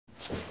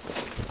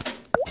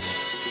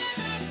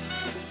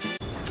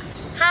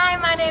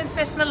my name's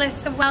Miss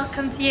Melissa.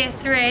 Welcome to Year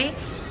 3.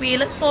 We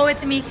look forward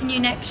to meeting you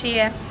next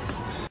year.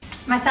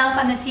 Myself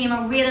and the team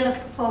are really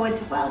looking forward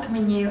to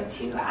welcoming you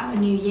to our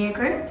new year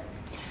group.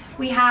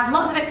 We have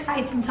lots of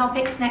exciting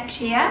topics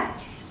next year.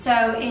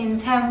 So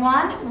in term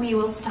 1, we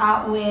will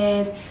start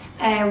with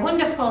a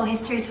wonderful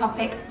history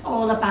topic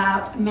all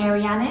about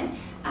Mary Anning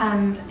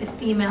and the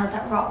females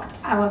that rocked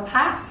our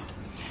past.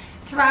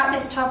 Throughout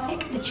this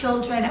topic, the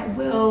children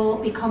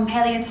will become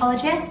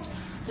paleontologists,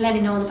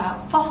 learning all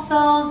about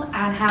fossils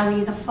and how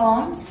these are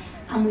formed.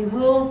 And we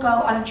will go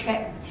on a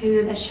trip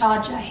to the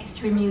Sharjah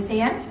History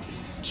Museum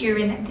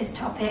during this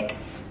topic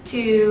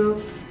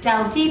to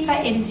delve deeper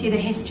into the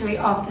history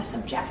of the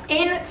subject.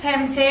 In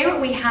term 2,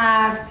 we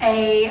have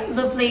a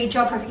lovely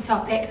geography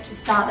topic to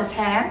start the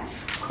term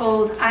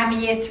called I'm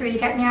a Year 3,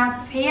 Get Me Out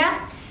of Here.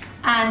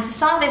 And to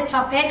start this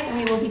topic,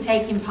 we will be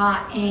taking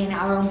part in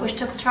our own bush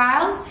tucker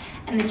trials,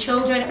 and the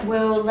children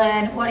will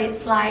learn what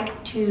it's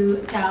like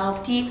to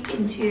delve deep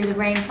into the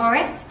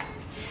rainforest.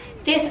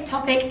 This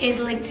topic is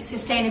linked to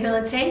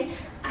sustainability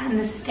and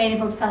the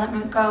Sustainable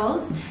Development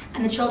Goals,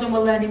 and the children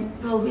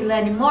will be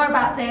learning more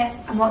about this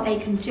and what they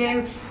can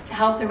do to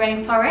help the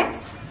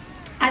rainforest.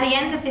 At the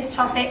end of this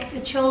topic,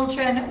 the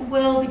children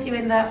will be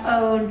doing their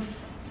own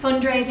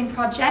fundraising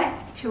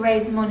project to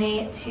raise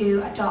money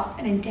to adopt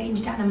an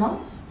endangered animal.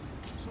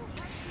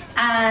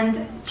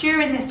 And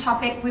during this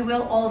topic, we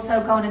will also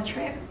go on a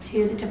trip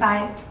to the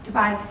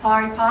Dubai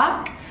Safari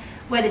Park,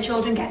 where the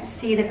children get to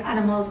see the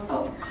animals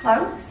up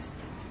close.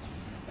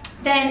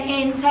 Then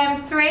in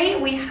term 3,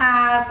 we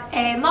have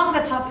a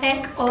longer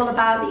topic all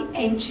about the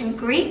ancient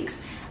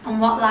Greeks and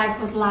what life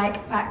was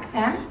like back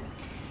then.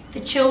 The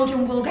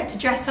children will get to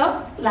dress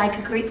up like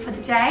a Greek for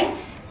the day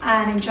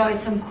and enjoy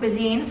some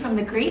cuisine from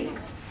the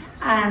Greeks,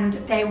 and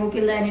they will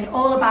be learning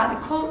all about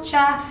the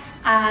culture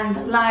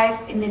and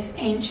life in this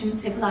ancient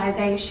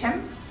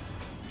civilization.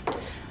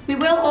 We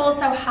will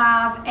also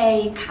have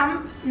a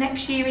camp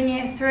next year in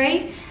Year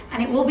 3,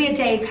 and it will be a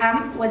day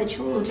camp where the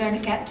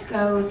children get to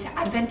go to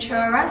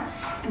Adventura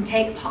and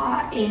take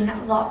part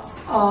in lots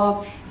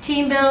of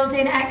team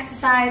building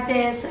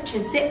exercises such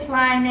as zip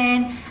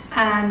lining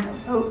and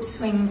rope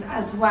swings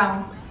as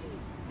well.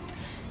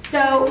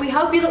 So we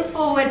hope you look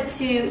forward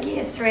to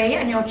Year 3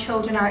 and your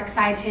children are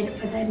excited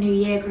for their new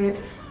year group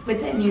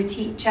with their new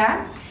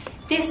teacher.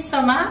 This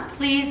summer,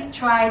 please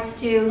try to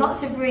do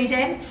lots of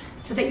reading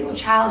so that your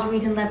child's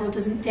reading level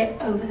doesn't dip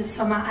over the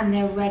summer and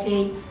they're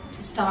ready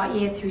to start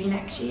Year 3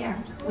 next year.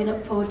 We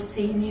look forward to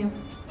seeing you.